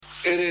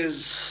It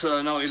is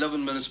now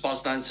 11 minutes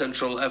past 9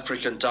 Central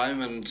African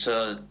time, and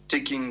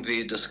taking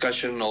the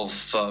discussion of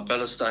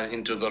Palestine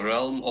into the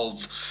realm of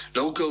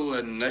local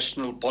and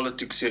national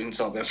politics here in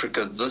South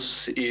Africa.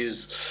 This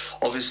is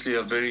obviously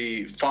a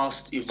very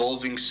fast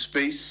evolving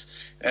space,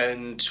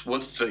 and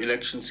with the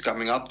elections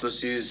coming up,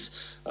 this is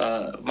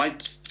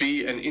might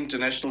be an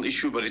international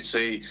issue, but it's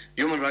a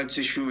human rights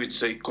issue.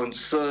 It's a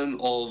concern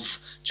of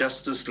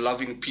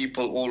justice-loving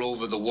people all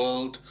over the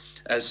world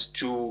as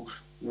to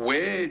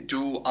where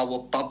do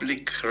our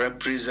public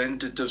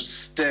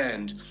representatives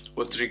stand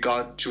with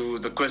regard to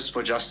the quest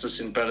for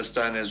justice in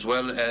Palestine, as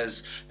well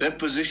as their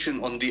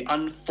position on the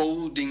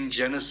unfolding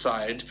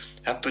genocide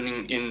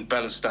happening in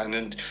Palestine.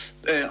 And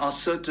there are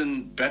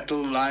certain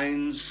battle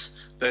lines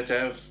that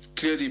have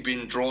clearly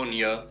been drawn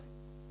here,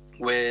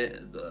 where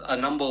a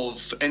number of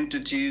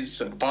entities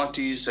and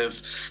parties have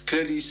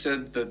clearly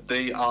said that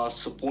they are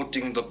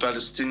supporting the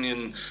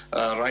Palestinian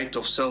right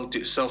of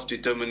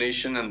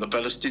self-determination, and the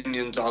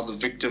Palestinians are the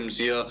victims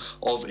here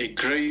of a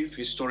grave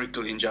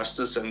historical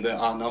injustice. And there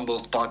are a number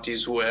of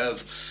parties who have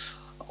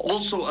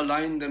also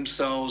aligned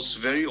themselves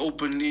very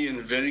openly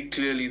and very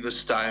clearly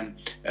this time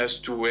as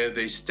to where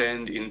they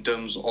stand in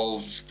terms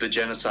of the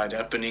genocide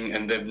happening,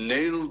 and they've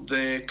nailed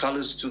their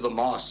colors to the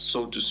mast,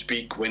 so to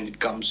speak, when it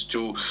comes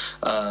to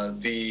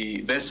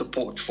their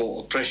support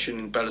for oppression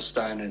in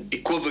Palestine, and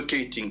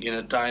equivocating in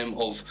a time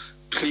of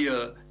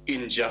clear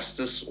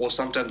injustice, or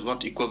sometimes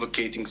not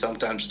equivocating,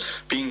 sometimes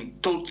being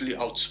totally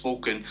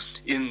outspoken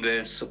in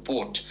their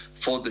support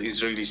for the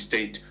Israeli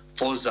state,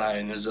 for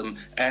Zionism,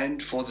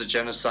 and for the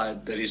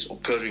genocide that is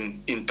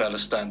occurring in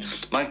Palestine.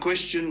 My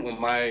question, or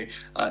my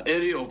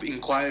area of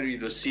inquiry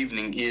this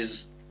evening,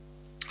 is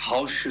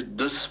how should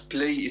this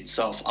play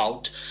itself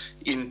out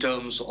in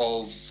terms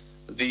of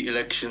the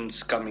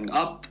elections coming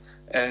up,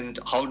 and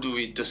how do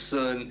we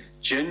discern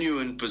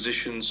genuine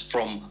positions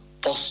from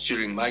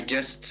posturing? My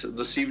guest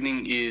this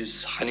evening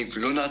is Hanief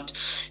Loonat.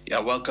 I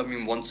welcome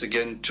him once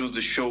again to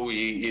the show.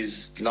 He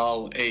is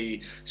now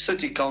a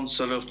city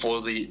councillor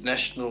for the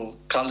National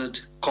Coloured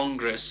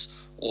Congress,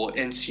 or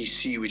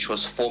NCC, which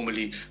was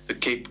formerly the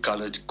Cape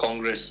Coloured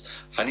Congress.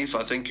 Hanief,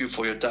 I thank you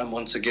for your time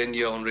once again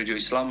here on Radio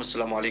Islam.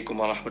 Assalamu alaikum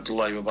wa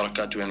rahmatullahi wa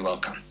barakatuh, and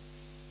welcome.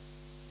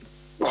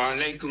 Wa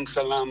alaikum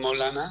salam,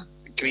 Maulana.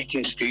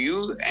 Greetings to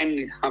you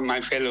and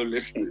my fellow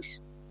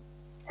listeners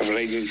of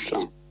Radio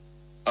Islam.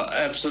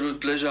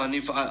 Absolute pleasure,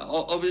 Hanief.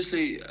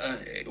 Obviously,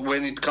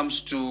 when it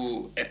comes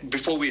to,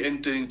 before we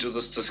enter into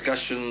this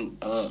discussion,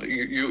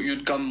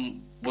 you'd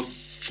come with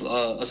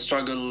a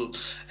struggle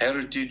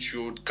heritage,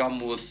 you would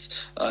come with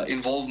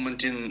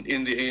involvement in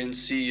the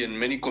ANC and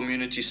many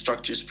community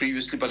structures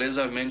previously, but as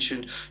I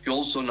mentioned, you're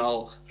also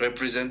now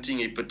representing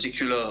a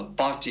particular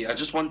party. I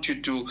just want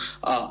you to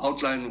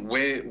outline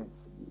where,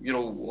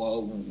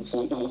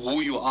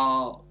 who you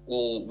are,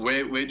 or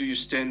where do you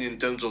stand in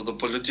terms of the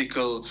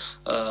political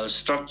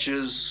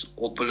structures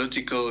or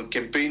political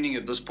campaigning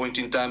at this point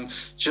in time,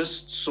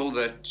 just so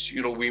that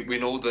we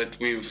know that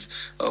we've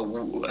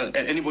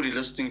anybody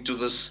listening to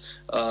this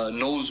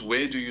knows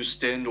where do you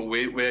stand, or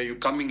where are you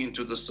coming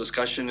into this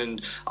discussion,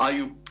 and are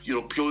you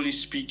purely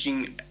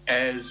speaking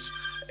as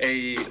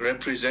a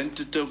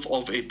representative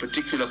of a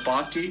particular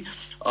party,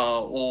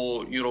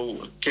 or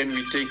can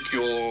we take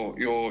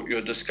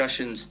your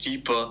discussions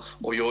deeper,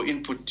 or your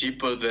input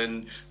deeper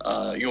than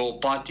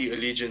your party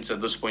allegiance at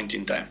this point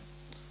in time?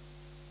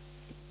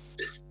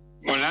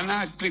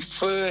 Maulana, I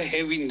prefer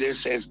having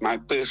this as my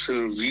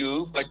personal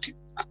view, but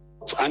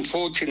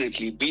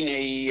unfortunately, being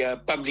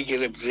a public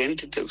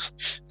representative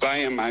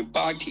via my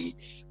party,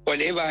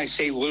 whatever I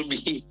say will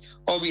be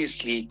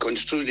obviously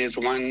construed as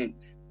one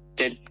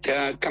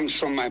that comes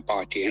from my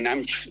party, and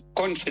I'm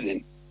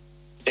confident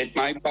that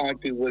my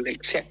party will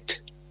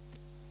accept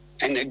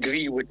and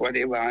agree with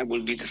whatever I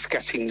will be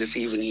discussing this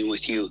evening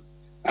with you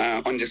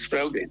on this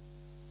program.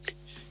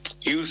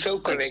 You so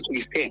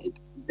correctly said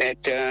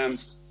that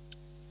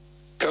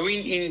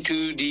going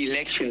into the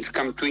elections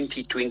come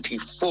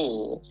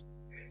 2024,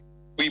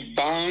 we're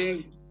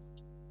bound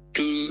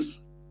to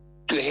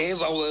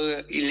have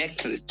our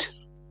electorate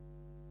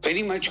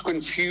very much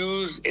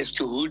confused as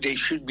to who they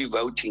should be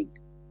voting.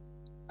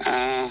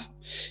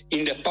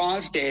 In the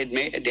past, they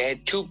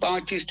had two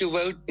parties to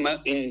vote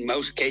in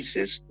most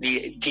cases,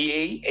 the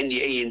DA and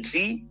the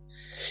ANC.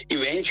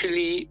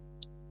 Eventually,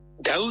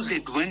 those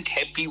that weren't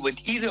happy with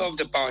either of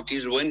the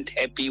parties weren't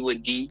happy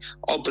with the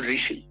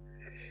opposition.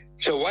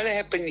 So what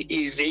happened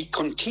is they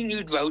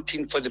continued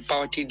voting for the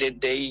party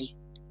that they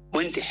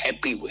weren't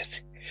happy with.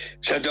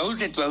 So those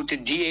that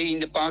voted DA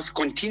in the past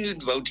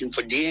continued voting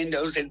for DA, and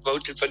those that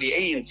voted for the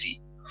ANC,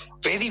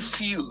 very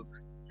few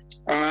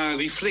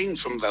refrained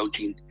from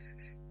voting.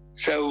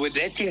 So with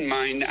that in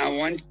mind, I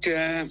want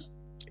to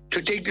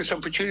take this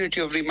opportunity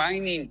of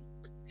reminding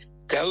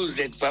those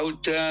that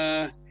vote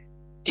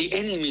the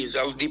enemies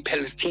of the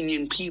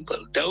Palestinian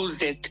people, those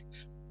that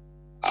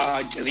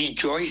are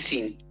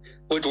rejoicing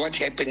with what's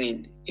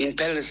happening in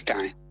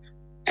Palestine.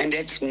 And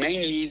that's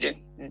mainly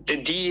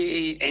the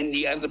DA and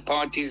the other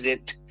parties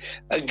that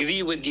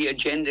agree with the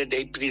agenda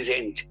they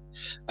present.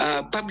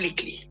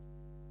 publicly,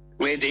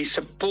 where they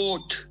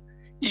support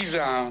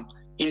Israel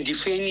in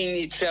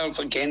defending itself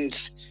against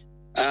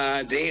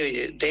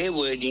their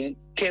wording,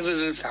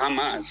 terrorist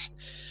Hamas,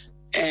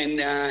 and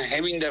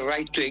having the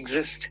right to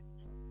exist.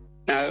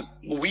 Now,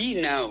 we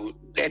know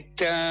that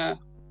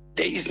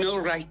there is no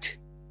right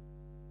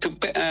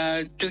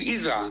to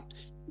Israel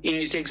in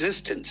its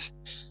existence.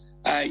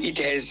 It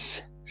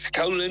has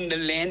stolen the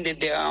land that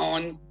they are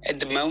on at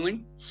the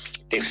moment.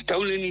 They've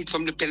stolen it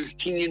from the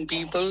Palestinian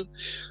people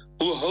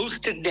who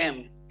hosted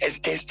them as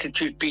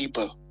destitute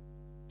people,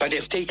 but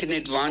have taken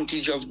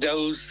advantage of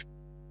those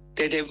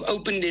that have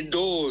opened their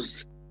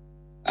doors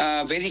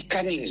very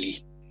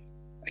cunningly,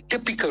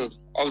 typical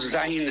of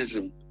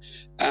Zionism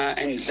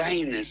and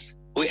Zionists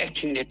who act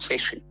in that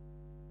fashion.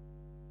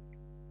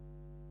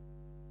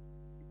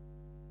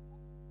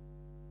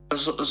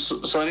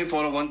 Hanief,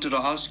 what I wanted to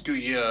ask you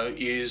here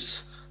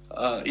is,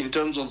 in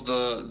terms of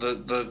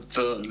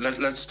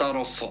let's start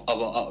off,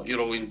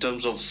 in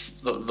terms of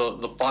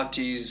the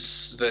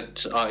parties that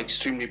are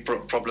extremely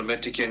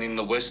problematic, and in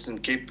the Western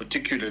Cape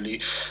particularly,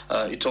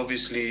 it's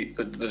obviously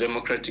the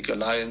Democratic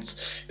Alliance.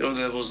 There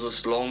was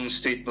this long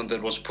statement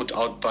that was put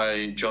out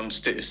by John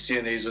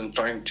Steenhuisen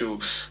trying to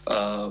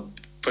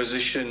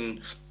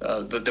position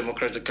the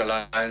Democratic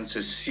Alliance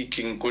as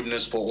seeking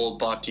goodness for all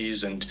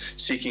parties and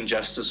seeking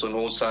justice on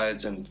all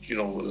sides, and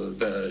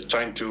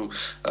trying to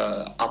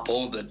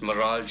uphold that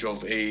mirage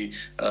of a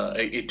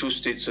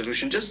two-state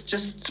solution.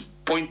 Just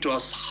point to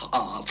us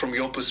from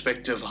your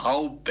perspective,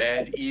 how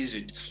bad is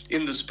it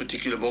in this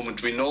particular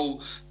moment? We know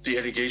the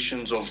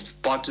allegations of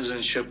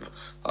partisanship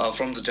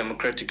from the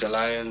Democratic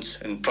Alliance,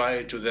 and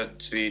prior to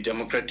that, the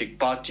Democratic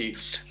Party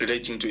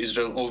relating to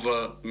Israel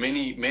over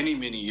many, many,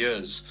 many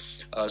years.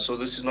 So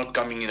this is not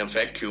coming in a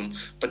vacuum,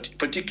 but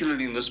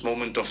particularly in this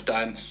moment of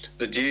time,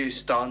 the DA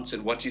stance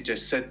and what it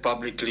has said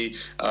publicly,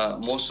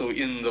 more so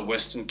in the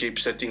Western Cape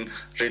setting,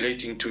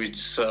 relating to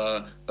its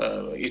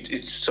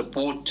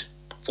support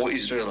for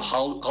Israel.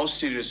 How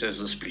serious has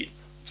this been?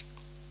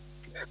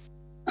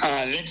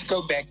 Let's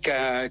go back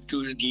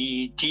to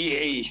the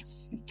DA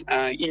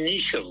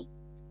initial.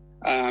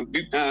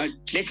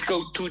 Let's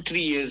go 2-3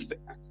 years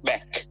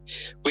back,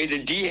 where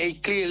the DA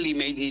clearly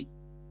made it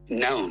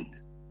known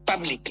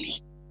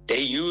publicly. They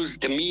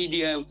used the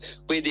media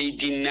where they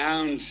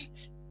denounced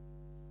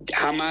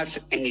Hamas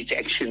and its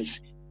actions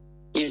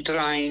in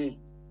trying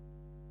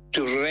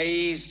to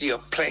raise the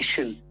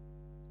oppression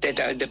that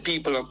the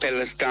people of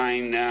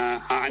Palestine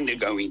are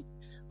undergoing,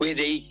 where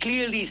they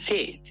clearly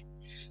said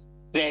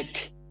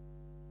that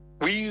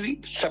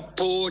we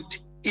support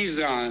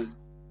Israel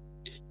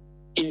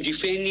in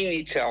defending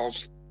itself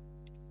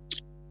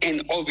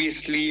and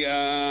obviously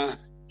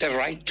the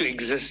right to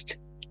exist.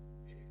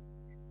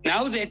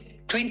 Now that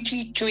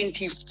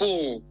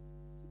 2024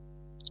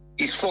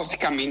 is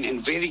forthcoming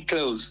and very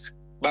close,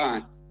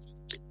 but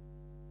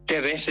the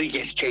rhetoric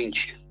has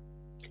changed.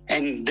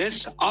 And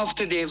this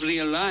after they've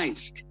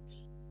realized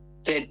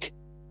that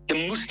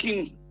the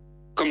Muslim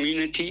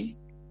community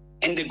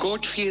and the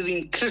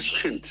God-fearing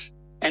Christians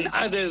and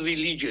other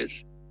religious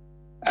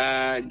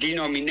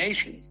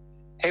denominations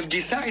have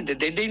decided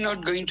that they're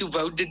not going to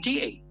vote the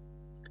DA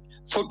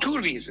for two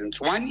reasons.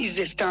 One is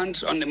their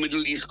stance on the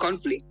Middle East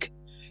conflict,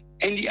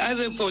 and the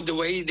other for the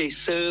way they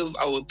serve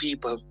our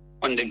people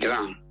on the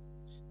ground.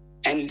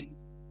 And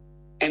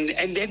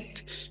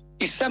that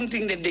is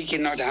something that they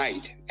cannot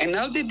hide. And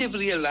now that they've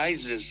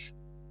realized this,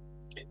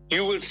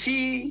 you will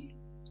see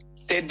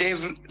that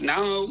they've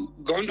now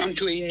gone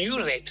onto a new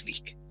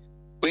rhetoric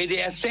where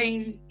they are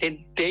saying that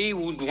they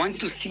would want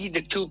to see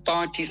the two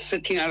parties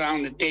sitting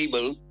around the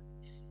table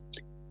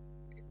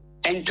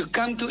and to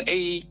come to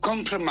a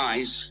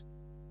compromise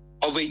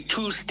of a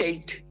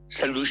two-state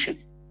solution,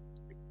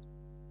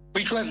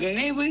 which was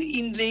never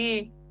in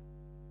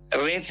their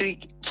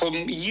rhetoric from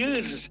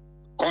years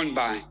gone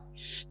by.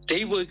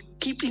 They were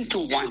keeping to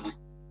one,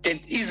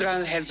 that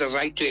Israel has a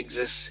right to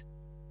exist,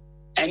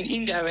 and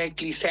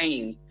indirectly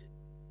saying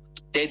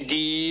that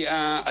the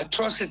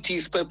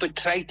atrocities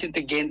perpetrated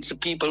against the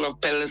people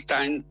of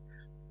Palestine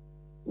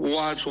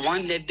was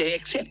one that they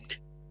accept.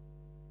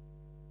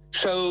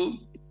 So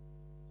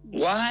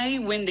why,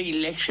 when the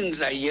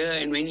elections are here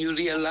and when you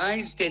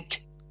realize that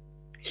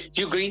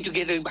you're going to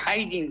get a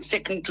hiding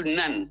second to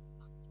none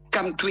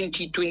come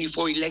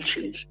 2024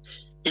 elections,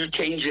 you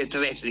change that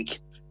rhetoric?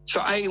 So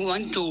I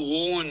want to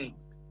warn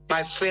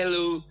my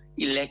fellow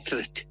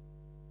electorate,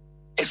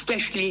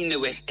 especially in the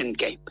Western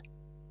Cape,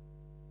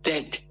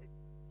 that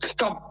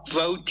stop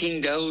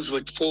voting those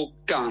with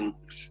forked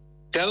tongues,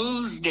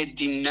 those that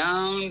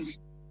denounce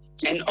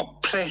and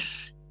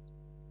oppress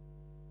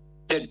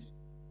the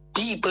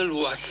people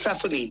who are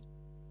suffering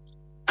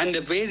under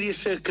various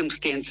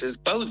circumstances,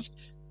 both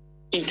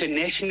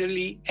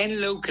internationally and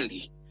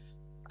locally.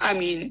 I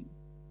mean,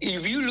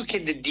 if you look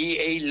at the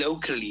DA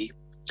locally,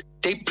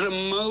 they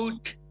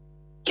promote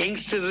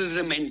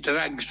gangsterism and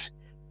drugs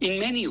in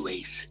many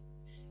ways.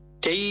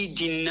 They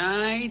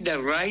deny the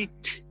right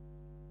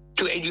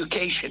to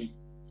education.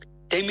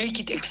 They make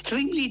it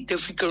extremely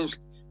difficult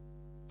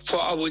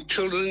for our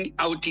children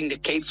out in the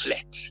Cape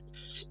Flats.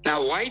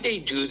 Now, why they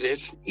do this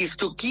is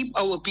to keep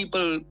our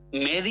people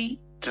merry,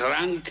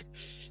 drunk,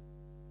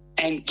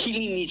 and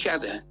killing each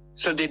other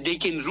so that they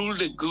can rule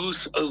the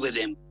goose over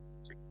them.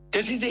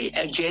 This is the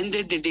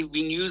agenda that they've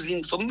been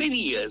using for many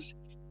years,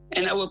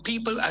 and our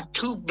people are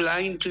too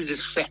blind to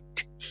this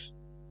fact.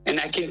 And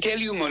I can tell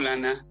you,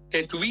 Molana,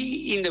 that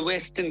we in the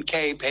Western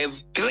Cape have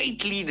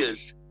great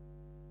leaders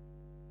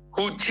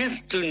who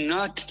just do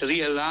not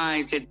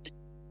realize that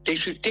they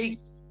should take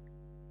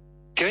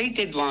great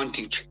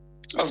advantage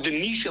of the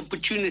niche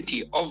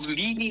opportunity of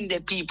leading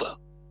their people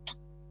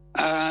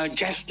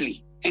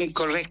justly and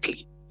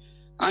correctly.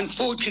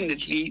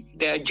 Unfortunately,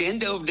 the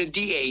agenda of the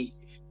DA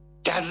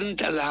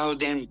doesn't allow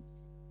them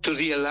to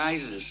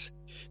realize this.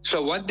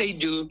 So what they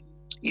do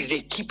is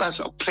they keep us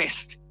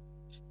oppressed.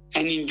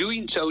 And in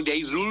doing so,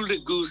 they rule the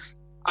goose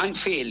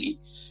unfairly.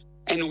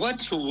 And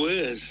what's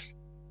worse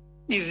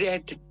is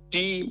that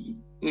the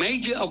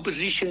major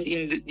opposition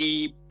in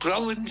the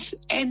province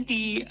and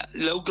the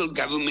local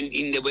government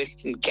in the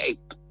Western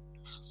Cape,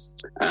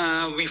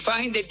 we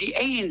find that the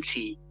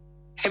ANC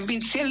have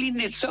been selling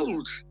their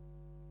souls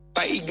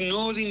by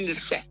ignoring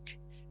this fact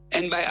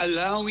and by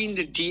allowing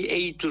the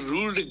DA to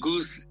rule the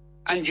goose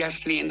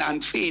unjustly and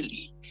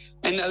unfairly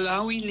and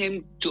allowing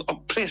them to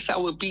oppress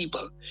our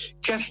people.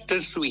 Just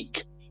this week,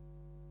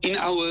 in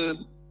our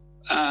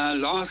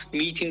last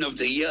meeting of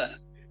the year,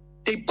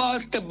 they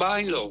passed a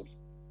bylaw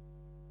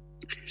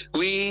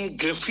where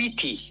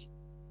graffiti,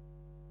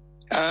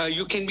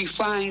 you can be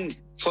fined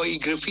for a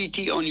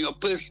graffiti on your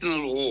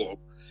personal wall,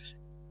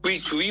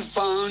 which we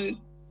found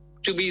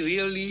to be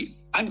really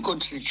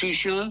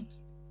unconstitutional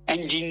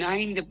and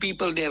denying the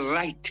people their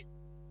right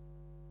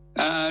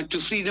to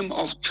freedom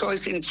of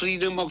choice and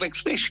freedom of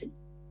expression.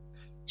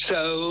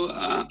 So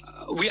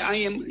I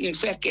am in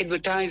fact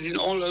advertising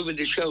all over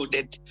the show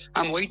that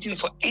I'm waiting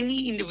for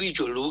any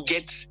individual who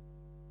gets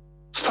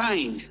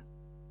fined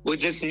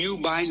with this new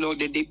bylaw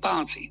that they're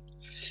passing.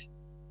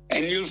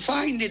 And you'll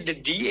find that the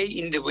DA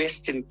in the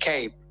Western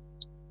Cape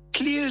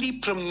clearly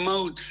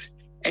promotes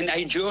an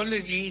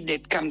ideology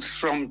that comes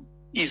from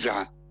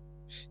Israel.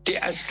 They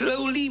are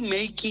slowly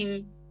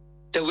making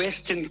the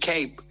Western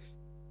Cape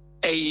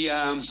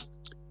a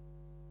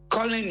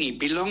colony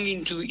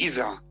belonging to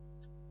Israel.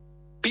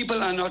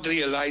 People are not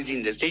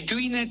realizing this. They're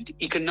doing it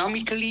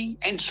economically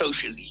and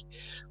socially.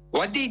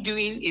 What they're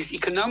doing is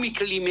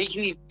economically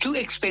making it too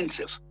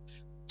expensive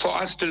for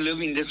us to live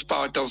in this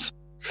part of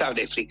South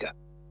Africa.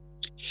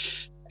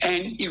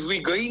 And if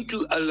we're going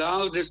to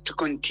allow this to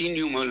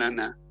continue,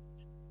 Molana,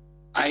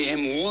 I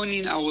am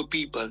warning our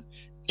people,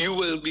 you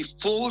will be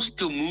forced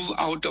to move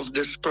out of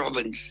this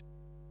province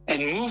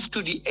and move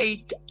to the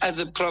 8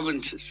 other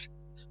provinces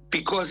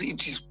because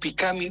it is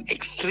becoming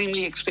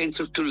extremely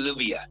expensive to live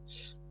here.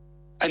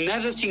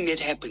 Another thing that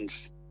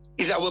happens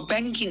is our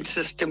banking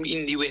system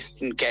in the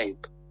Western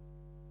Cape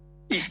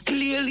is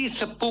clearly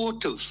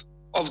supportive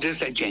of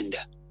this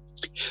agenda.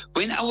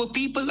 When our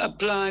people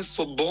apply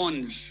for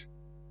bonds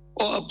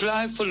or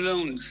apply for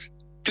loans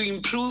to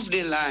improve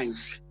their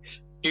lives,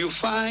 you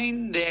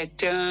find that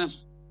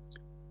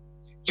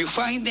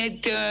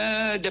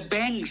the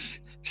banks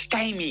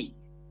stymie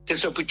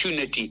this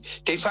opportunity.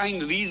 They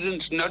find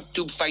reasons not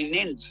to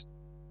finance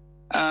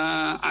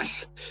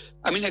us.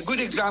 I mean, a good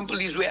example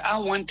is where I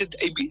wanted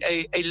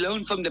a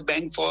loan from the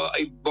bank for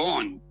a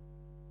bond.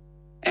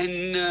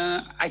 And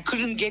I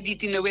couldn't get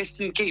it in the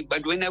Western Cape.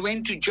 But when I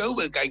went to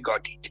Joburg, I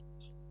got it.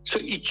 So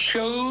it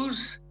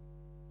shows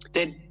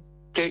that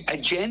the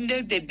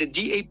agenda that the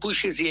DA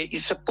pushes here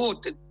is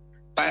supported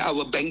by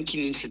our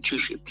banking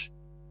institutions.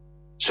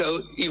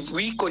 So if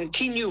we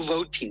continue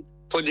voting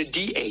for the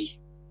DA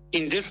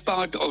in this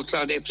part of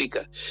South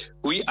Africa,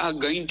 we are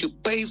going to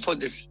pay for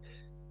this,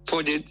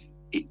 for the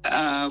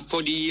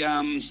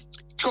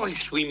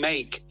choice we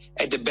make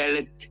at the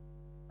ballot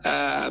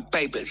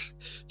papers.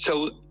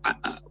 So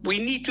we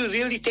need to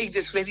really take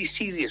this very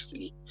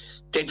seriously,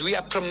 that we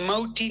are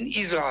promoting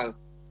Israel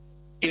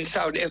in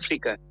South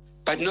Africa,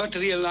 but not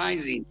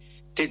realizing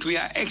that we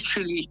are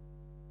actually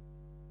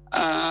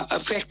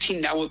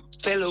affecting our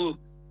fellow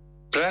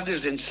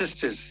brothers and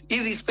sisters,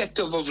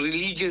 irrespective of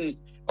religion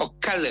or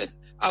color,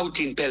 out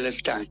in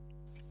Palestine.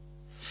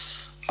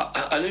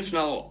 Hanief,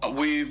 now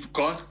we've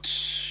got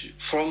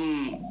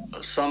from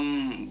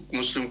some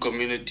Muslim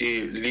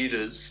community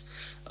leaders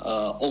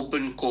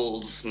open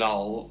calls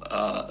now,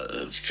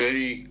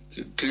 very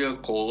clear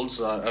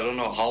calls. I don't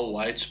know how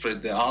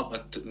widespread they are,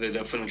 but there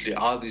definitely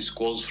are these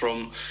calls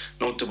from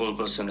notable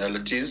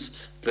personalities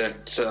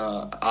that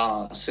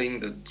are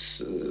saying that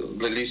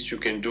the least you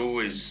can do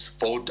is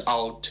vote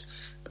out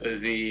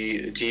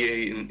the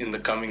DA in the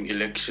coming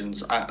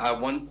elections. I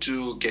want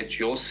to get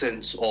your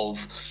sense of,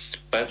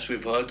 perhaps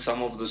we've heard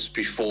some of this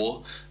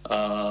before,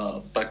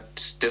 but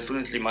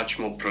definitely much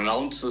more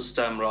pronounced this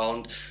time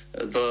around.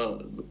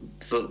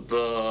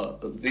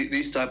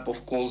 These type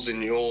of calls,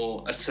 in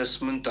your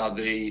assessment, are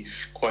they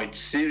quite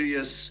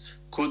serious?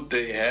 Could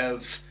they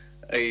have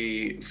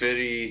a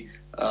very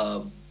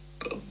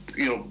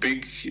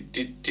big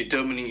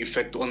determining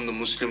effect on the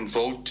Muslim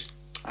vote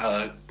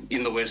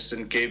in the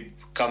Western Cape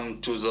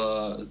come to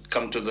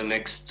the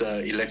next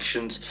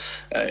elections,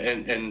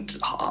 and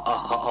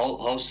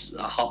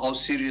how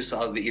serious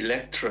are the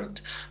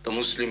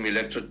Muslim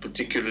electorate,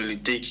 particularly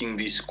taking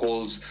these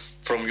calls?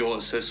 From your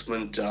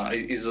assessment,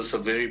 is this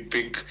a very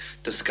big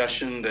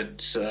discussion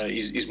that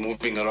is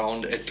moving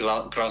around at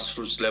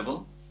grassroots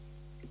level?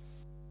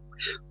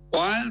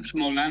 Whilst,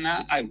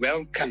 Maulana, I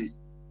welcome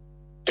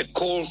the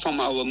call from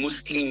our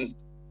Muslim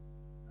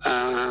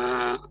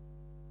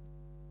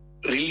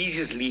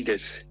religious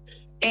leaders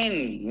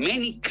and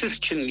many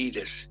Christian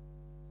leaders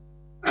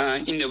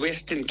in the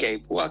Western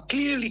Cape who are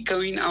clearly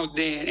going out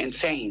there and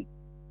saying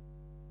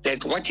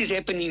that what is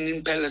happening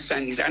in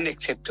Palestine is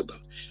unacceptable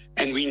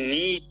and we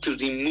need to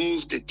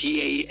remove the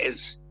DA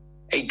as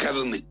a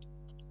government.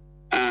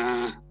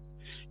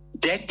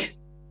 That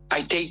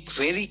I take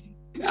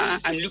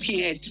I'm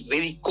looking at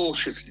very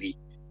cautiously.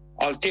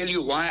 I'll tell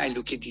you why I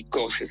look at it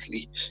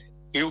cautiously.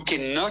 You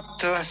cannot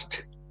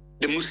trust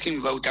the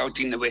Muslim vote out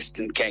in the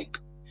Western Cape.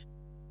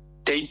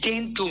 They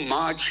tend to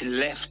march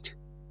left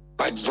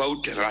but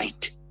vote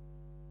right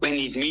when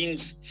it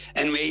means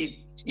and where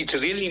it's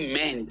really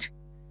meant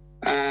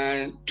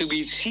to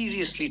be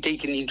seriously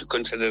taken into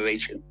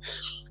consideration.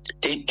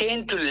 They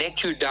tend to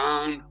let you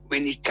down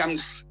when it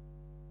comes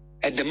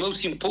at the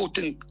most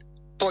important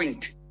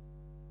point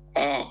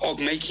of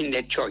making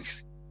that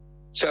choice.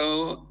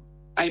 So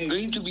I'm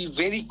going to be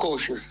very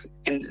cautious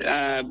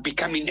and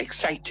becoming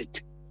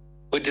excited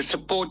with the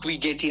support we're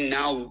getting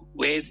now,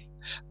 where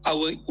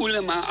our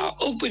ulama are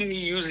openly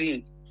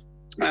using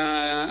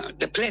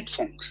the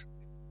platforms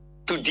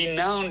to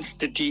denounce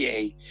the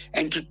DA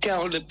and to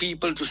tell the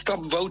people to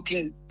stop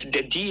voting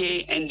the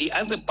DA and the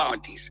other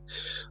parties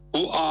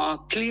who are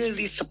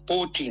clearly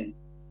supporting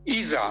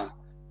Israel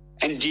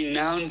and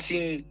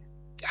denouncing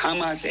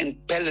Hamas and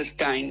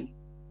Palestine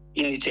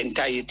in its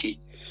entirety.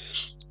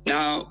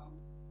 Now,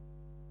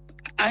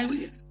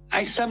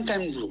 I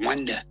sometimes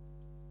wonder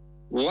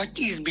what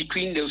is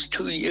between those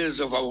 2 years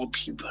of our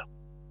people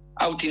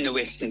out in the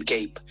Western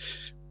Cape.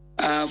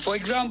 For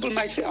example,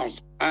 myself,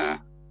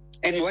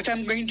 and what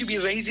I'm going to be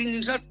raising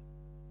is not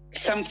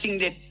something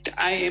that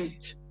I am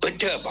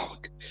bitter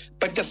about.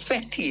 But the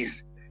fact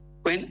is,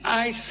 when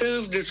I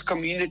served this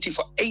community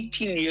for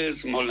 18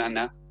 years,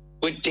 Maulana,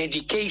 with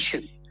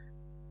dedication,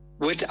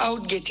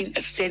 without getting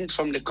a cent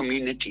from the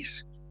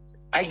communities,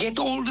 I get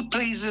all the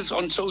praises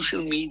on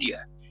social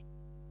media.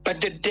 But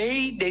the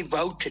day they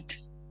voted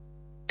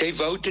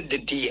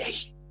the DA.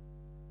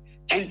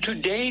 And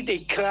today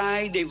they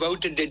cry, they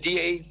voted the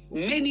DA.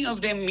 Many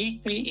of them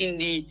meet me in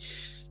the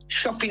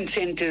shopping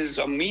centers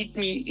or meet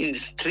me in the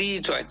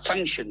streets or at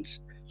functions.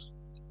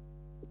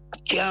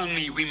 Tell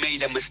me we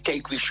made a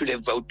mistake, we should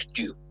have voted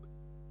you.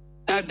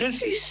 Now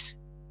this is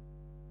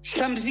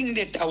something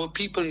that our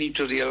people need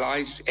to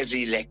realize as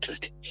the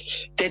electorate.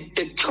 That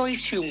the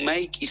choice you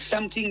make is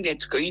something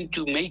that's going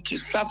to make you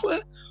suffer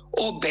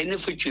or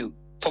benefit you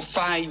for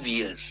 5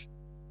 years.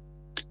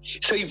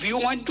 So if you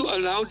want to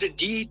allow the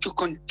DA to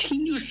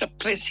continue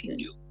suppressing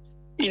you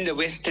in the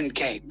Western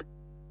Cape,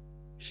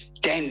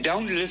 then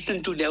don't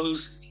listen to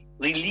those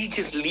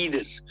religious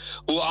leaders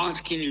who are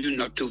asking you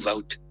not to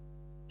vote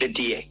the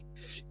DA.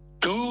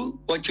 Do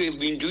what you have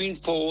been doing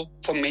for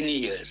many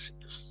years.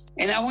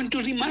 And I want to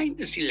remind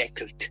this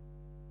electorate,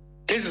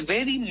 there's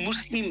very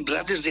Muslim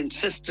brothers and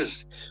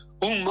sisters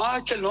who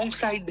march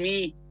alongside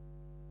me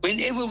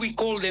whenever we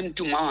call them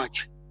to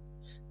march,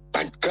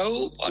 but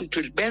go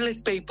onto the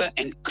ballot paper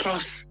and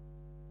cross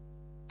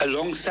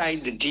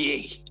alongside the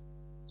DA.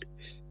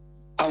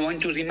 I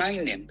want to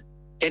remind them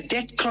that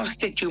that cross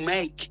that you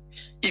make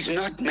is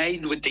not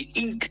made with the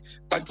ink,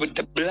 but with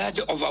the blood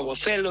of our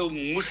fellow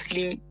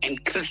Muslim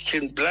and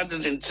Christian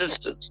brothers and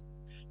sisters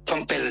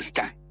from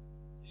Palestine.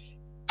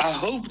 I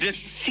hope this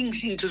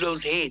sinks into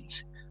those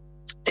heads,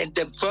 that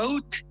the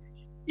vote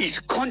is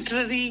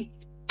contrary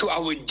to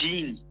our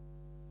deen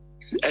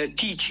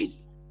teaching,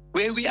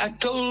 where we are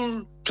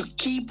told to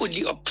keep with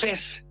the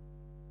oppressed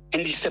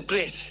and the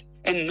suppressed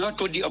and not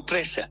with the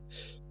oppressor.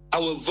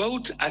 Our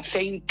votes are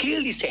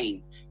clearly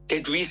saying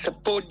that we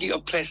support the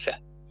oppressor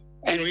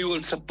and we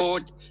will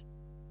support.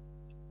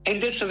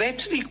 And this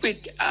rhetoric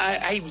that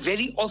I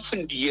very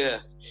often hear,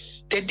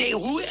 that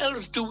who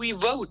else do we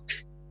vote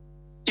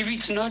if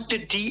it's not the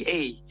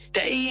DA?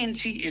 The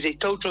ANC is a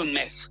total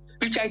mess,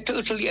 which I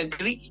totally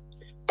agree.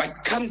 But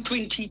come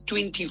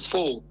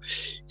 2024,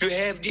 you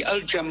have the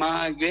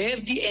Al-Jama'ah, you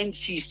have the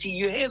NCC,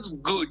 you have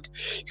Good,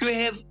 you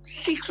have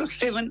 6 or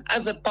 7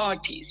 other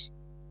parties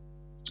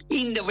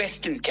in the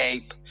Western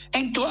Cape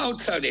and throughout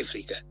South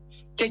Africa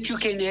that you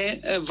can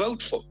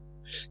vote for.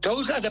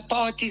 Those are the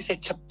parties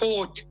that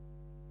support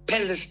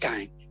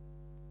Palestine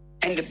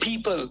and the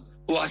people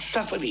who are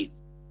suffering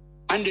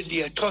under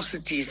the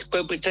atrocities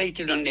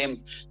perpetrated on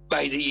them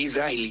by the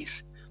Israelis,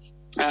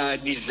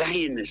 the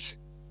Zionists.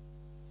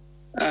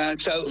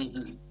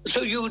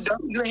 So you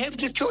have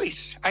the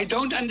choice. I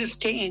don't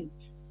understand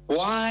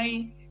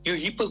why you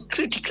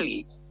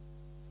hypocritically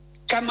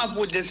come up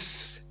with this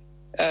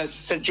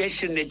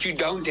suggestion that you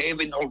don't have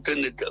an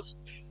alternative.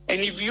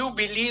 And if you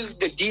believe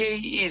the DA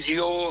is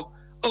your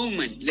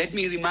omen, let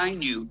me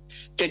remind you,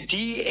 the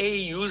DA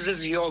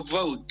uses your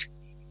vote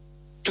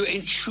to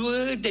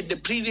ensure that the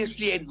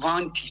previously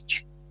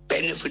advantaged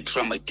benefit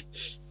from it.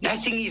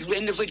 Nothing is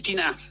benefiting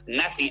us.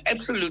 Nothing.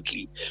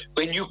 Absolutely.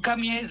 When you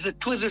come here as a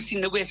tourist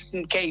in the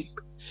Western Cape,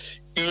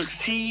 you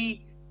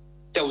see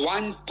the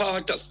one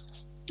part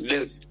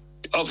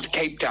of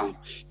Cape Town.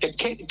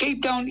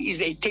 Cape Town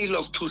is a tale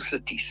of two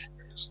cities.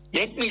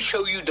 Let me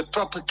show you the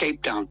proper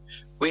Cape Town,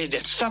 where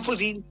the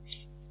suffering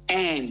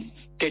and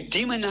the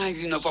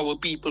demonizing of our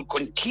people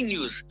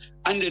continues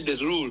under the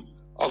rule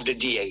of the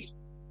DA.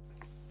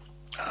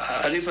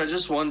 Hanief,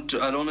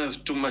 I don't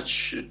have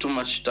too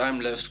much time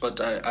left, but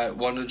I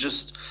want to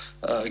just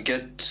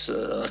get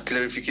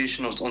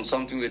clarification on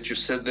something that you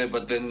said there,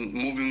 but then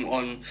moving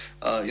on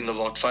in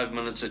about 5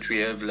 minutes that we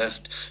have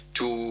left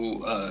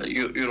to,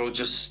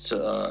 just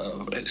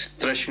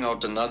thrashing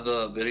out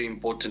another very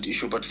important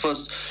issue. But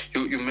first,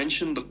 you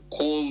mentioned the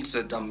calls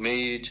that are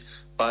made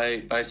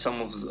by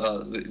some of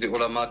the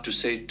ulama to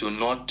say do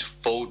not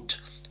vote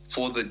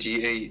for the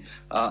DA.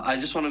 I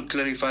just want to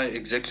clarify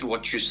exactly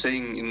what you're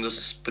saying in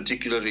this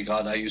particular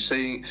regard. Are you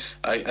saying,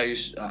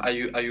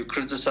 are you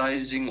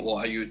criticizing, or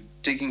are you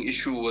taking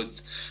issue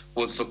with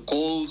the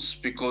calls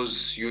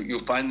because you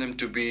find them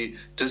to be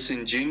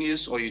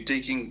disingenuous, or are you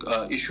taking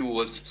issue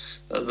with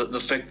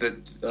the fact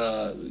that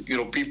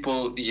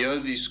people hear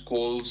these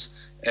calls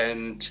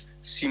and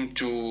seem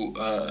to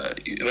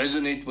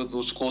resonate with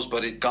those calls,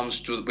 but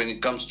when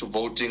it comes to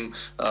voting,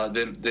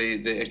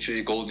 they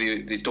actually go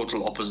the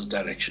total opposite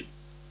direction?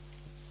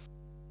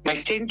 My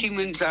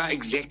sentiments are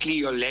exactly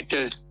your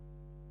letter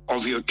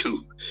of your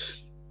two,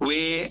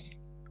 where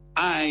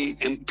I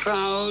am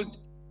proud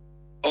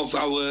of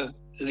our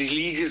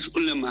religious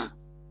ulama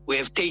who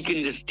have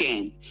taken the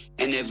stand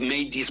and have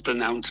made these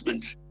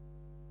pronouncements.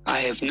 I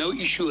have no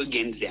issue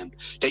against them.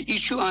 The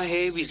issue I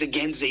have is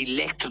against the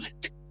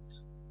electorate,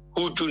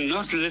 who do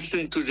not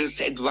listen to this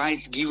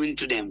advice given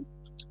to them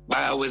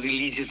by our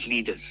religious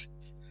leaders.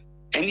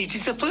 And it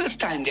is the first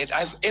time that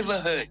I've ever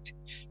heard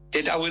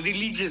that our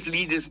religious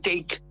leaders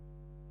take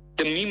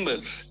the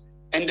members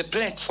and the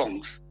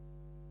platforms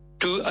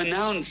to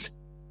announce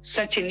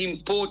such an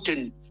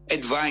important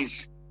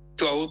advice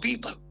to our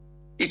people.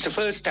 It's the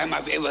first time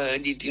I've ever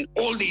heard it in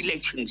all the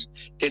elections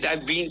that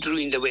I've been through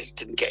in the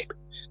Western Cape.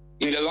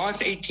 In the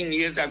last 18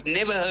 years, I've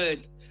never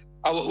heard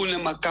our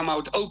ulama come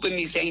out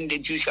openly saying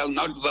that you shall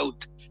not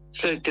vote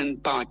certain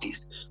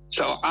parties.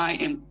 So I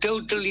am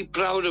totally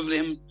proud of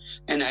them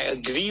and I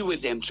agree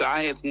with them. So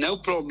I have no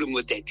problem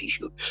with that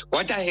issue.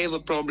 What I have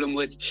a problem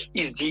with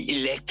is the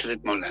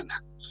electorate,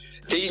 Maulana.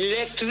 The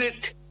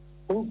electorate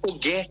who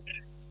forget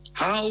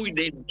how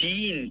the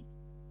deen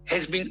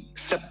has been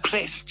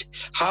suppressed,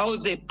 how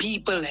the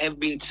people have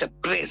been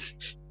suppressed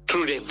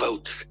through their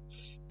votes.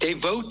 They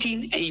vote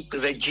in a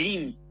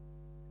regime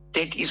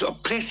that is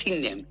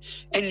oppressing them,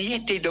 and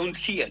yet they don't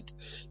see it.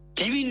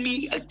 Giving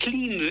me a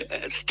clean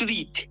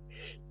street,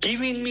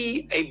 giving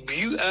me a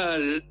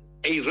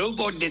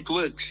robot that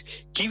works,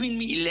 giving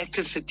me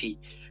electricity,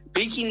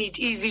 making it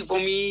easy for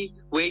me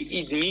where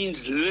it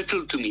means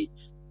little to me.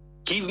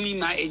 Give me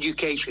my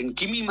education,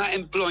 give me my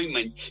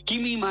employment,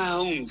 give me my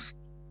homes,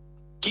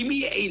 give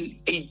me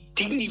a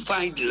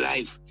dignified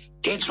life.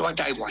 That's what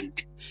I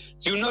want.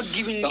 You're not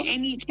giving me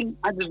anything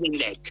other than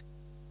that.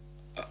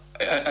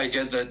 I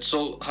get that.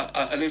 So,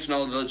 Hanief,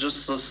 now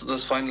just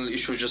this final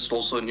issue, just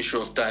also an issue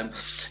of time,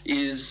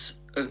 is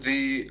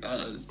the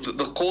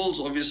calls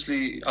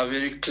obviously are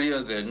very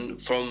clear then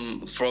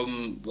from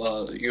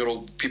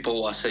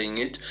people who are saying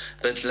it,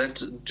 that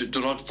do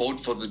not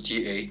vote for the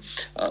DA.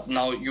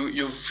 Now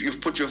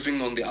you've put your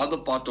finger on the other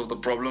part of the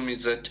problem,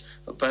 is that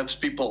perhaps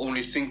people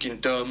only think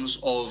in terms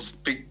of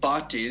big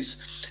parties,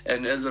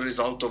 and as a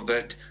result of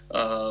that,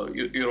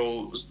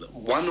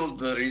 one of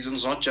the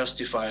reasons, not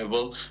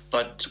justifiable,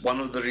 but one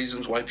of the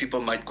reasons why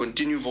people might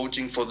continue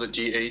voting for the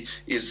DA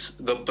is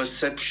the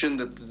perception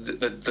that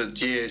the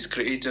DA has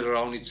created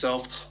around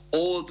itself,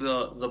 or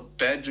the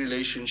bad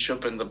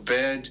relationship and the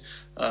bad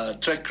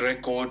track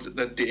record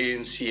that the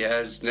ANC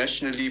has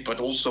nationally, but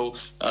also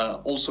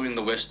in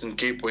the Western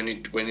Cape when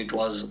it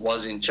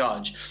was in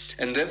charge.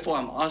 And therefore,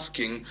 I'm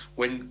asking,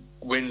 when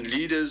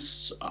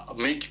leaders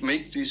make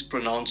these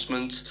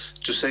pronouncements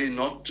to say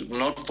not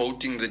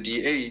voting the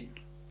DA,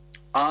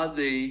 are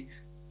they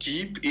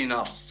deep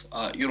enough?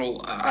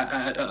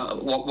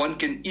 One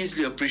can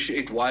easily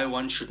appreciate why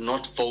one should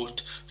not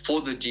vote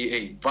for the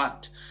DA,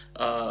 but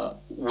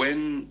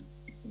when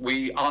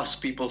we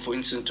ask people, for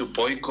instance, to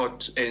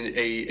boycott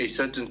a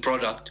certain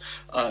product,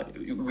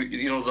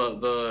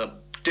 the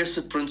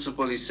tacit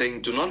principle is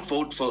saying do not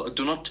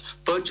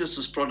purchase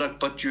this product,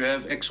 but you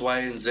have X, Y,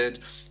 and Z,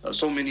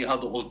 so many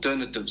other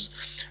alternatives.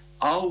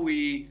 Are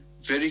we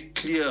very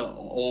clear,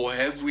 or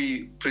have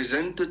we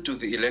presented to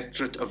the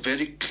electorate a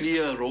very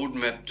clear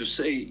roadmap to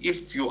say,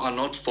 if you are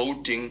not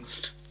voting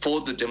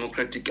for the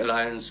Democratic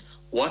Alliance,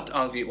 what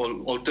are the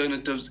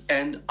alternatives,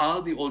 and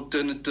are the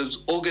alternatives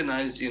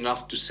organized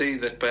enough to say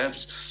that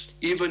perhaps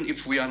even if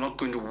we are not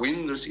going to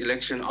win this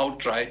election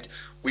outright,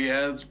 we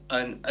have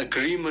an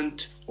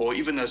agreement, or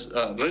even a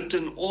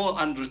written or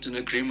unwritten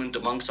agreement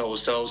amongst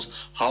ourselves,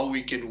 how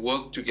we can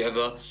work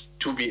together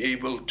to be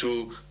able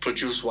to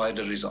produce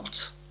wider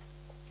results.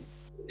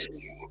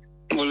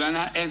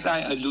 Molana, as I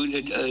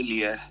alluded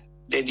earlier,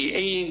 that the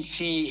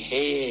ANC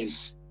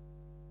has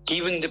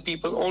given the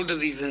people all the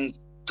reason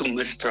to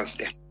mistrust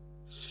them.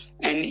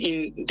 And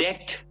in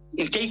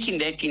taking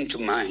that into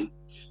mind,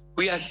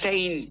 we are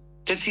saying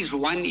this is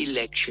one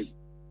election.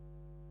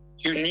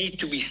 You need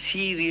to be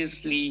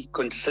seriously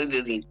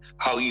considering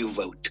how you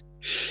vote.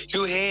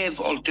 You have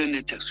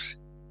alternatives.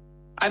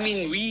 I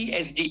mean, we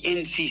as the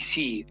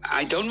NCC,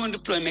 I don't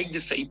want to make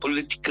this a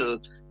political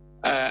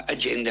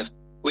agenda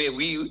where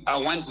I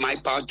want my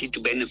party to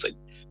benefit.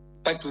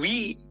 But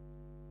we,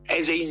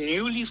 as a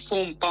newly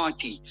formed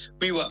party,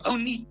 we were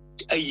only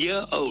a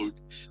year old.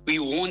 We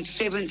won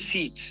 7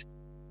 seats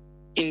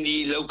in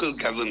the local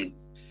government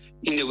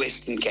in the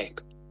Western Cape.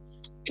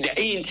 The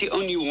ANC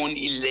only won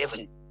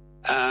 11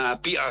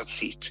 PR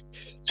seats.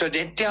 So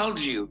that tells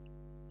you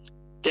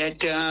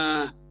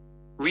that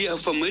we are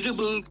a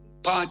formidable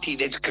party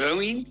that's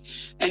growing,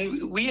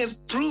 and we have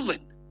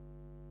proven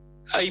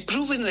a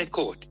proven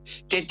record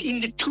that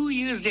in the 2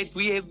 years that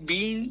we have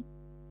been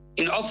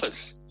in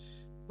office,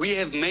 we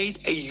have made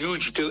a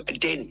huge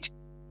dent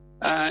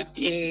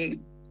in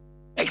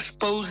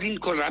exposing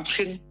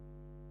corruption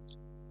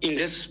in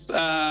this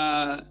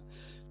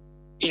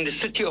in the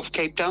city of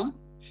Cape Town,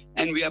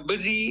 and we are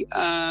busy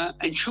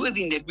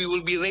ensuring that we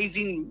will be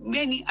raising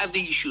many other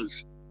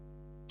issues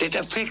that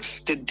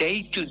affects the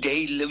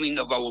day-to-day living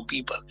of our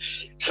people.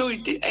 So,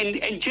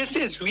 and just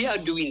as we are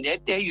doing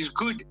that, there is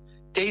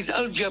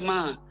Al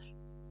Jamaa,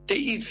 there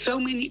is so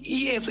many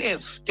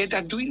EFF that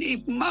are doing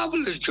a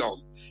marvelous job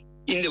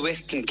in the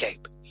Western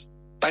Cape.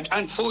 But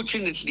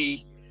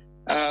unfortunately,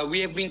 we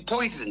have been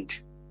poisoned.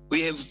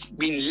 We have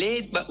been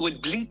led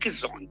with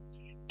blinkers on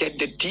that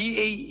the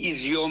DA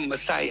is your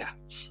messiah.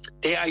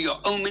 They are your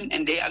omen,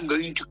 and they are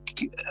going to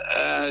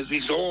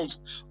resolve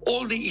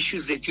all the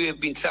issues that you have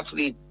been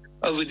suffering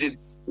over the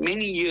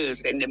many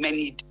years and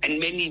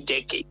many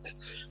decades.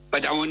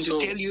 But I want to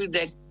tell you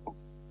that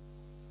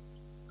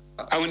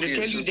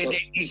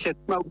it's a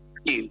smoke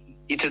screen.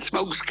 It's a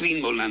smoke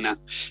screen, Molana.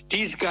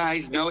 These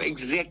guys know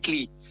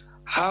exactly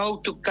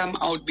how to come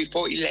out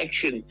before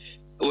election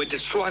with the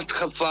swart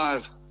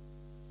gevaar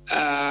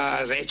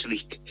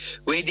rhetoric,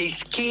 where they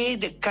scare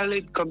the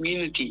colored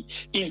community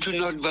into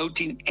not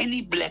voting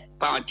any black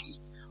party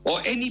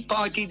or any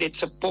party that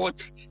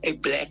supports a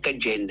black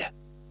agenda.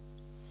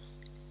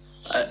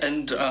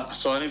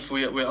 So Hanief,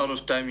 we're out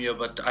of time here,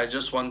 but I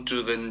just want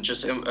to then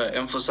just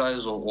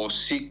emphasize or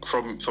seek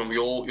from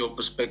your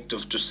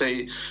perspective to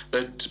say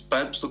that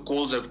perhaps the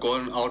calls have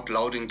gone out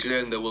loud and clear,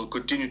 and they will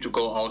continue to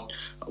go out,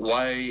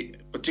 why,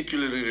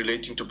 particularly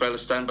relating to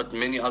Palestine, but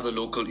many other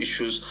local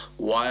issues,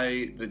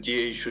 why the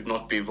DA should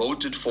not be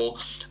voted for.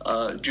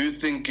 Do you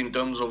think in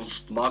terms of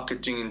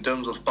marketing, in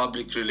terms of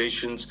public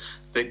relations,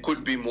 there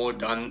could be more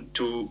done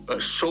to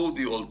show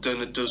the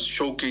alternatives,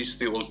 showcase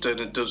the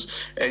alternatives,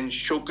 and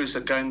showcase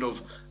a kind of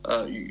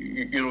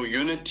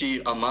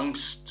unity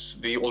amongst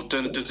the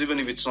alternatives, even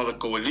if it's not a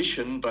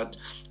coalition, but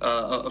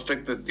a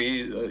fact that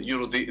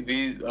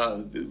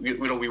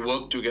we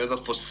work together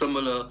for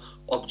similar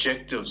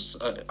objectives.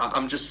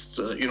 I'm just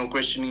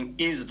questioning,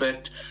 is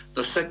that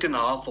the second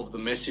half of the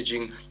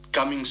messaging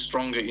coming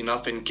stronger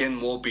enough, and can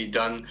more be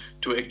done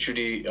to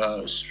actually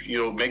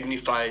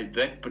magnify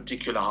that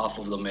particular half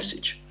of the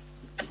message?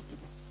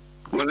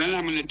 Well, then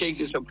I'm going to take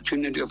this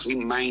opportunity of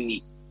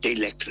reminding the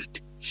electorate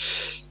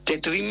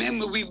that,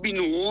 remember, we've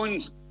been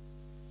warned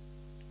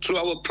through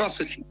our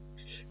prophecy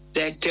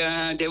that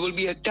there will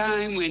be a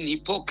time when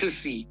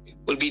hypocrisy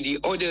will be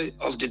the order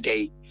of the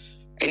day,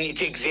 and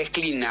it's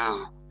exactly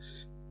now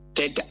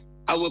that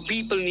our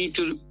people need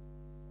to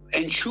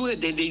ensure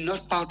that they're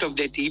not part of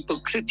that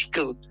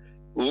hypocritical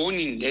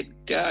warning,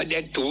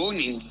 that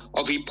warning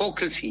of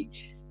hypocrisy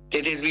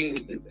that has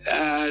been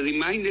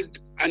reminded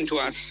unto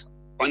us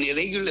on a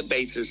regular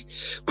basis.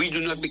 We do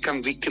not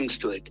become victims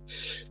to it.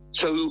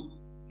 So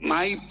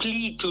my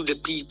plea to the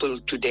people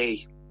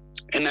today,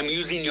 and I'm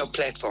using your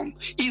platform,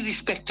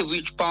 irrespective of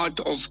which part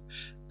of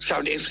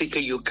South Africa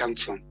you come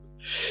from,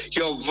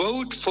 your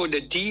vote for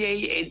the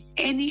DA and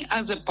any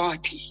other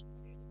party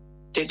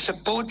that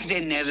supports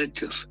their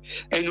narrative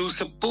and who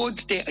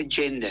supports their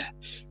agenda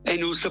and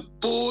who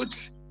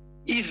supports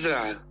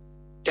Israel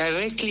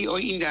directly or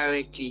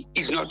indirectly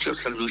is not your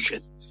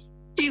solution.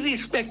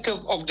 Irrespective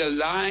of the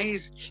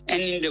lies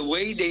and in the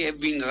way they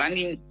have been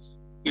running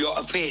your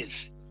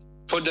affairs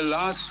for the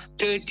last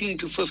 13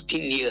 to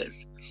 15 years,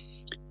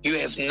 you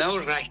have no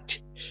right.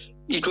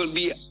 It will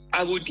be,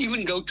 I would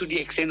even go to the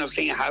extent of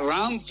saying,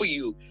 haram for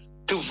you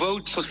to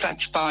vote for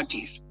such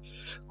parties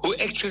who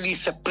actually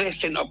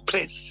suppress and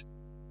oppress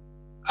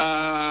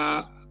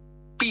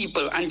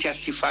people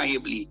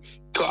unjustifiably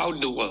throughout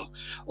the world,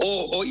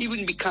 or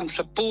even become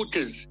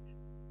supporters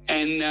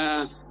and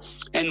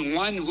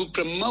one who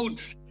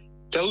promotes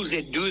those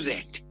that do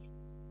that.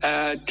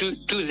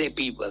 to their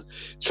people.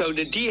 So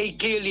the DA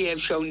clearly have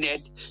shown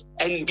that,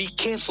 and be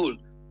careful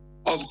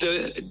of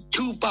the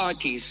two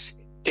parties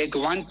that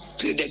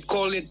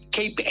call it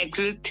Cape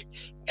Exit,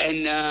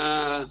 and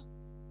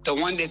the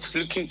one that's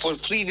looking for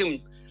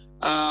freedom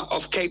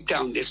of Cape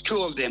Town. There's two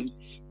of them.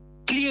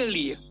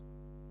 Clearly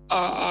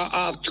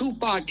are two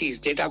parties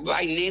that are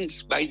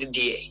financed by the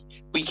DA.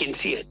 We can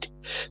see it.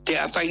 They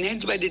are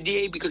financed by the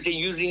DA because they're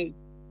using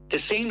the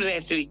same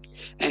rhetoric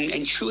and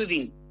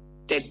ensuring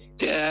that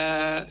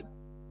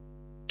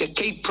the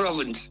Cape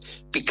Province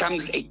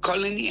becomes a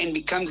colony and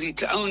becomes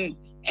its own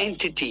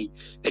entity,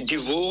 a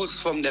divorce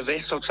from the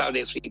rest of South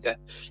Africa.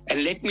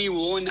 And let me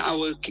warn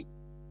our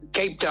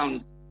Cape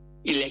Town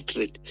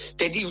electorate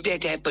that if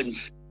that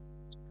happens,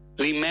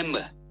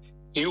 remember,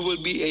 you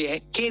will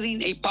be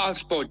carrying a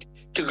passport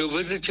to go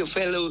visit your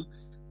fellow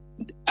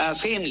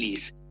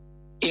families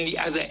in the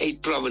other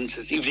 8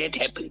 provinces if that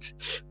happens.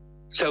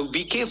 So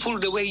be careful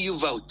the way you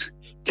vote.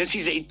 This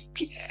is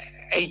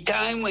a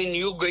time when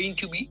you're going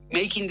to be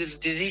making this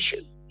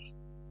decision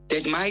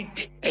that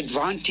might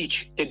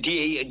advantage the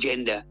DA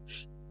agenda.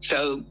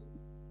 So,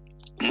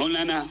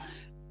 Maulana,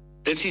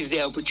 this is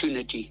the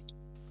opportunity.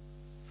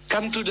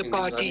 Come to the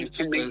party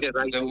and make the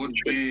right There would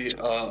be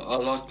a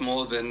lot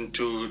more than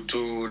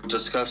to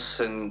discuss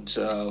and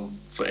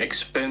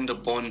expand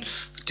upon,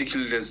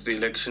 particularly as the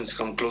elections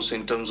come closer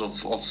in terms of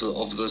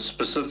the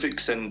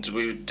specifics, and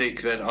we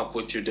take that up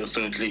with you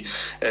definitely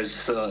as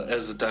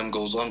the time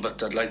goes on.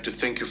 But I'd like to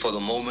thank you for the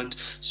moment,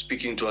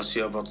 speaking to us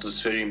here about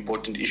this very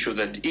important issue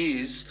that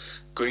is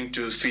going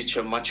to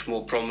feature much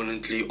more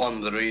prominently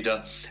on the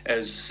radar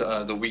as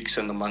the weeks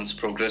and the months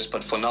progress.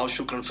 But for now,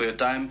 shukran for your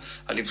time.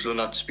 Hanief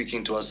Loonat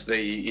speaking to us there.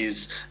 He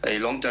is a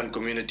long-time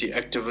community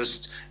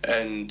activist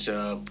and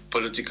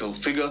political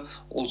figure,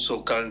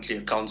 also currently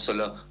a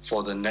councillor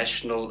for the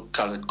National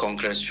Coloured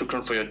Congress.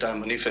 Shukran for your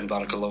time, Hanief, and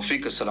barakallahu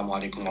feek. Assalamu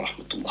alaikum wa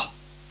rahmatullah.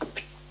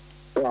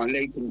 Wa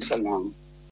alaikum salam.